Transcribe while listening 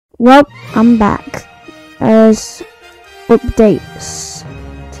Well, I'm back. There's updates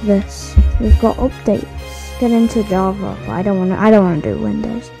to this. We've got updates. Get into Java, but I don't want to do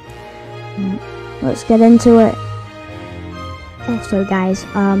Windows. Let's get into it. Also, guys,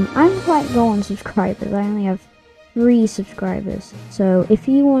 I'm quite low on subscribers. I only have 3 subscribers. So if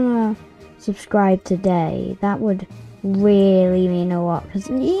you wanna subscribe today, that would really mean a lot. Cause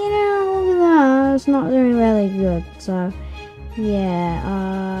look at that, it's not doing really good. So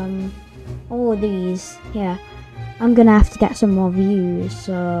yeah, all of these, yeah, I'm gonna have to get some more views.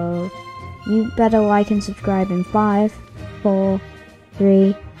 So you better like and subscribe in 5, 4,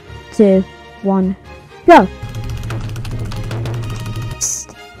 3, 2, 1, go!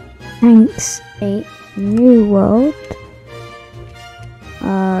 Thanks, a new world.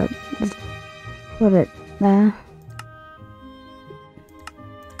 Put it there.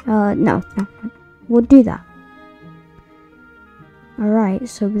 No, we'll do that. Alright,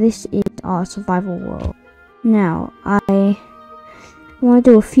 so this is our survival world. Now, I want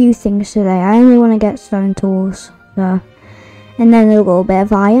to do a few things today. I only want to get stone tools, so, and then a little bit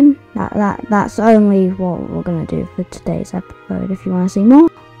of iron. That's only what we're gonna do for today's episode. If you want to see more.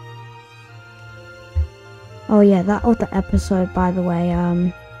 Oh yeah, that other episode, by the way.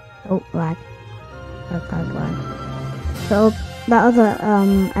 Oh, lag. So that other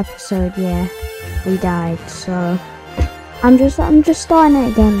episode, yeah, we died. So I'm just starting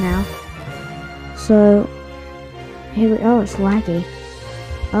it again now. So here we go. Oh, it's laggy.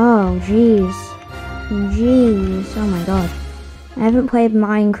 Oh jeez, oh my god. I haven't played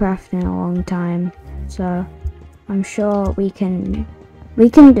Minecraft in a long time, so I'm sure we can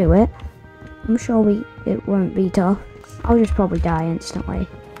do it. I'm sure it won't be tough. I'll just probably die instantly.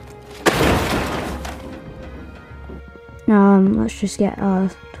 Let's just get our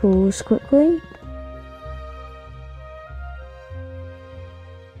tools quickly.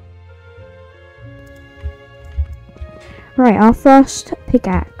 Right, our first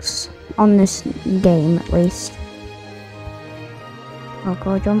pickaxe on this game, at least.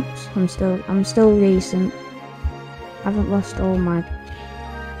 Hardcore jumps. I'm still decent. I haven't lost all my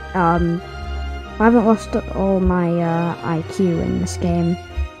IQ in this game.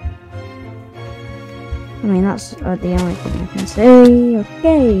 I mean, that's the only thing I can say.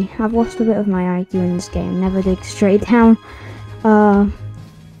 Okay, I've lost a bit of my IQ in this game. Never dig straight down.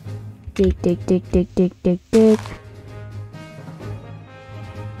 Dig.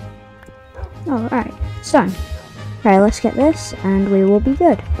 Alright, so. Okay, let's get this, and we will be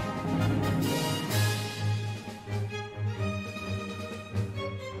good.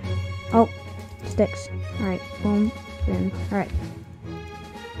 Oh, sticks. Alright, boom, boom. Alright.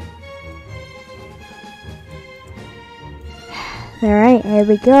 Alright, here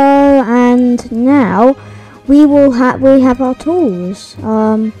we go, and now we have our tools.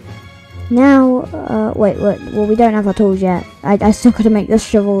 Wait, well, we don't have our tools yet. I still gotta make this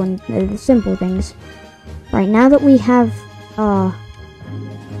shovel and the simple things. Right, now that we have our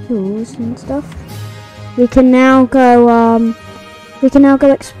tools and stuff, we can now go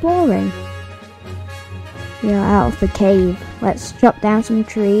exploring. Out of the cave. Let's chop down some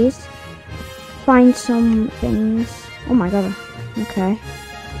trees, find some things. Oh my god. Okay.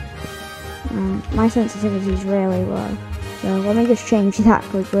 My sensitivity is really low, so let me just change that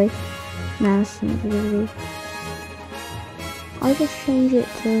quickly. Now sensitivity. I'll just change it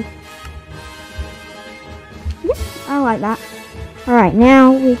to. Yep, I like that. Alright,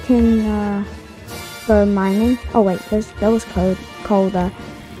 now we can go mining. Oh wait, there was coal there.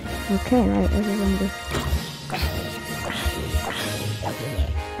 Okay, right, there's a zombie.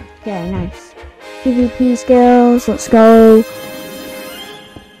 Okay, nice. PvP skills, let's go.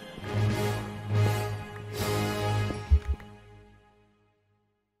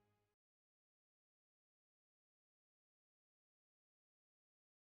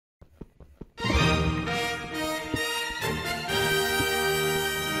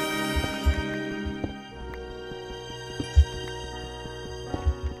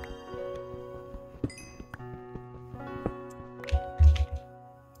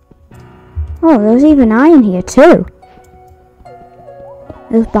 Oh, there's even iron here too.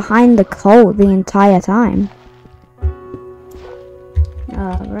 It was behind the coal the entire time.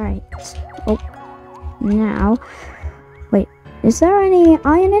 Right. Oh, now, wait, is there any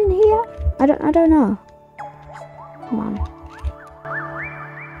iron in here? I don't know. Come on.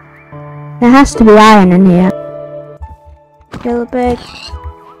 There has to be iron in here. Kill a pig.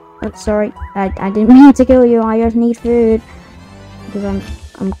 Oh, sorry, I didn't mean to kill you. I just need food because I'm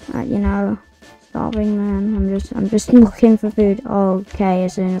starving, man. I'm just looking for food. Okay,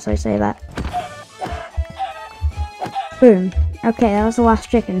 as soon as I say that. Boom. Okay, that was the last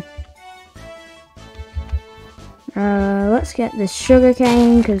chicken. Let's get this sugar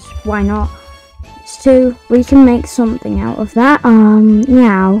cane, because why not? It's 2. We can make something out of that.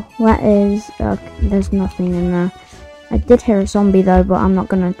 Now, that is... there's nothing in there. I did hear a zombie though, but I'm not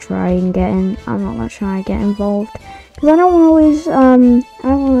gonna try and get in. I'm not gonna try and get involved. Because I don't always, I don't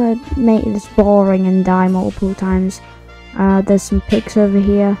want to make this boring and die multiple times. There's some pigs over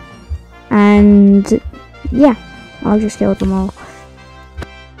here. And, yeah, I'll just kill them all.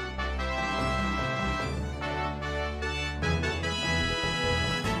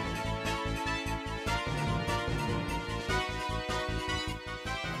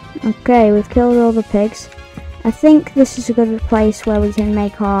 Okay, we've killed all the pigs. I think this is a good place where we can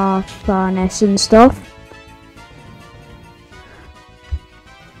make our furnace and stuff.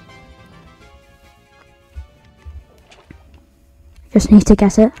 Just need to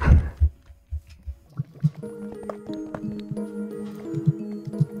get it.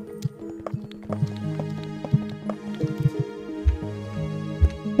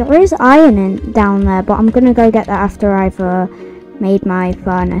 There is iron down there, but I'm gonna go get that after I've made my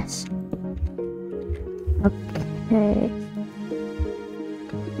furnace. Okay.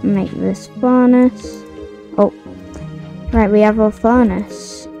 Make this furnace. Oh. Right, we have our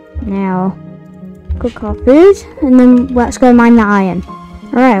furnace. Now, cook our food, and then let's go mine the iron.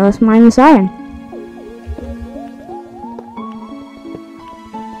 Alright, let's mine this iron.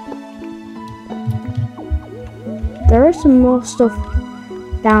 There is some more stuff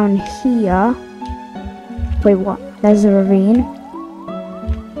down here. Wait, what? There's a ravine.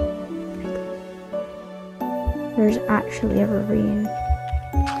 There's actually a ravine.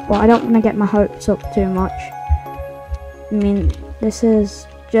 But I don't want to get my hopes up too much. I mean, this is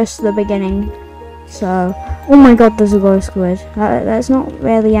just the beginning. So, oh my god, there's a glow squid. That's not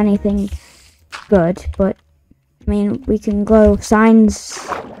really anything good, but I mean, we can glow signs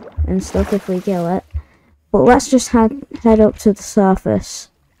and stuff if we kill it. But let's just head up to the surface.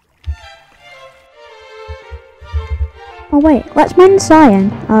 Oh wait, let's mine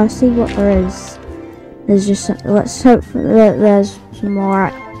cyan. See what there is. There's just, let's hope that there's some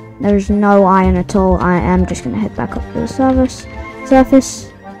more. There's no iron at all. I am just gonna head back up to the surface.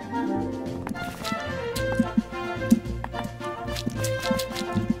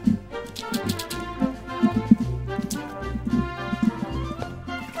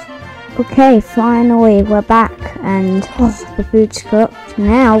 Okay, finally we're back, and the food's cooked.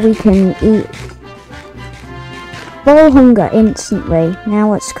 Now we can eat. Full hunger instantly.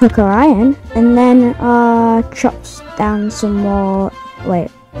 Now let's cook our iron, and then chop down some more. Wait,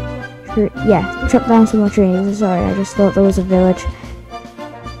 yeah, chop down some more trees. Sorry, I just thought there was a village.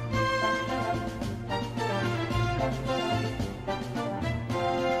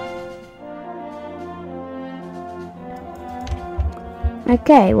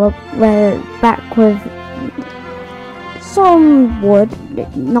 Okay, well, we're back with some wood,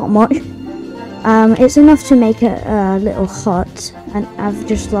 not much. It's enough to make a little hut, and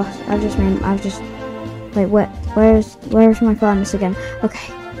wait, where's my furnace again?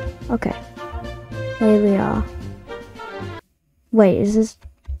 Okay, here we are. Wait, is this,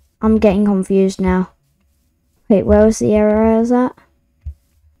 I'm getting confused now. Wait, where was the area I was at?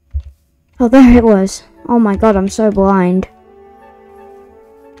 Oh, there it was. Oh my god, I'm so blind.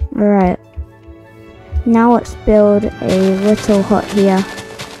 Alright, now let's build a little hut here.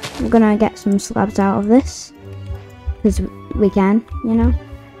 I'm gonna get some slabs out of this, because we can, you know.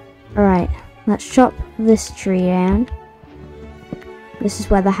 Alright, let's chop this tree down. This is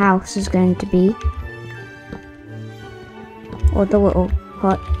where the house is going to be. Or the little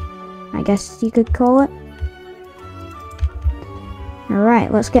hut, I guess you could call it.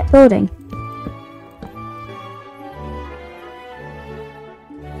 Alright, let's get building.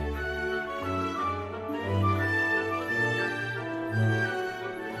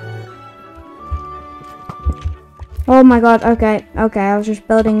 Oh my god, okay, I was just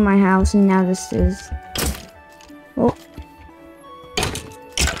building my house and now this is... Oh.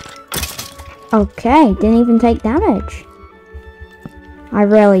 Okay, didn't even take damage. I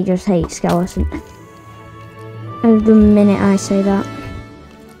really just hate skeleton. The minute I say that.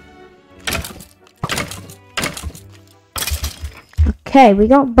 Okay, we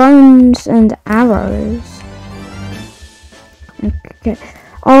got bones and arrows. Okay.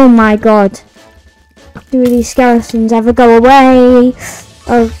 Oh my god. Do these skeletons ever go away?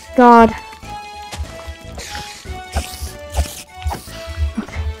 Oh god.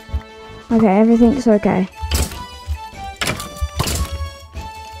 Okay, everything's okay.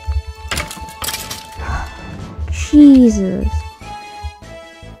 Jesus.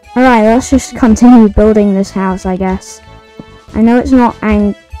 Alright, let's just continue building this house, I guess. I know it's not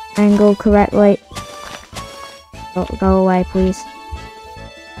angled correctly. Go away, please.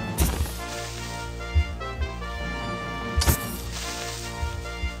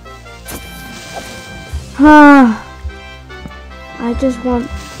 Ah, I just want.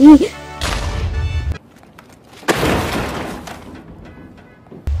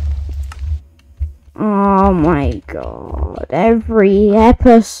 Oh my god! Every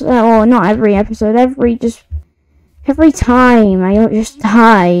episode, or not every episode, every time I just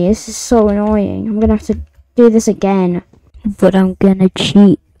die. This is so annoying. I'm gonna have to do this again, but I'm gonna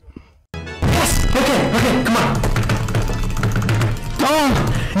cheat. Yes! Okay, come on. Oh,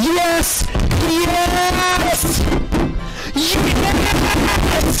 yes! Yes! Yes!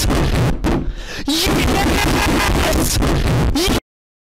 Yes!